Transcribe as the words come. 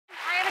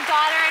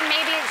daughter, and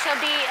maybe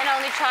she'll be an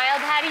only child.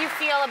 How do you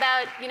feel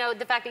about, you know,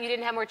 the fact that you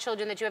didn't have more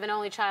children, that you have an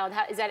only child?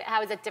 How is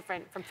that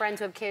different from friends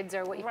who have kids,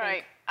 or what you think?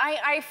 Right.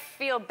 I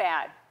feel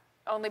bad,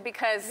 only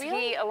because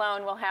he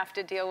alone will have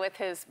to deal with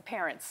his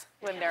parents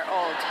when they're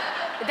old.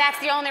 That's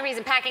the only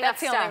reason, packing up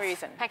stuff. That's the only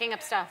reason. Packing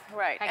up stuff.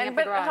 Right.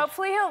 But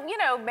hopefully he'll, you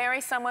know,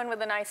 marry someone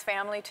with a nice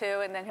family,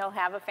 too, and then he'll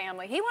have a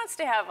family. He wants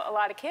to have a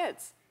lot of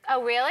kids.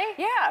 Oh, really?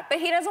 Yeah, but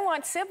he doesn't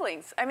want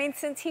siblings. I mean,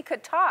 since he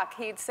could talk,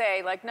 he'd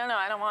say, like, no,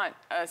 I don't want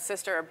a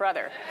sister or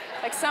brother.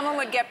 Like, someone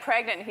would get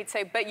pregnant, and he'd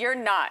say, but you're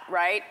not,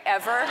 right?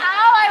 Ever? Oh,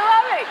 I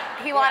love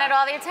it. He wanted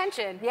all the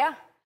attention. Yeah.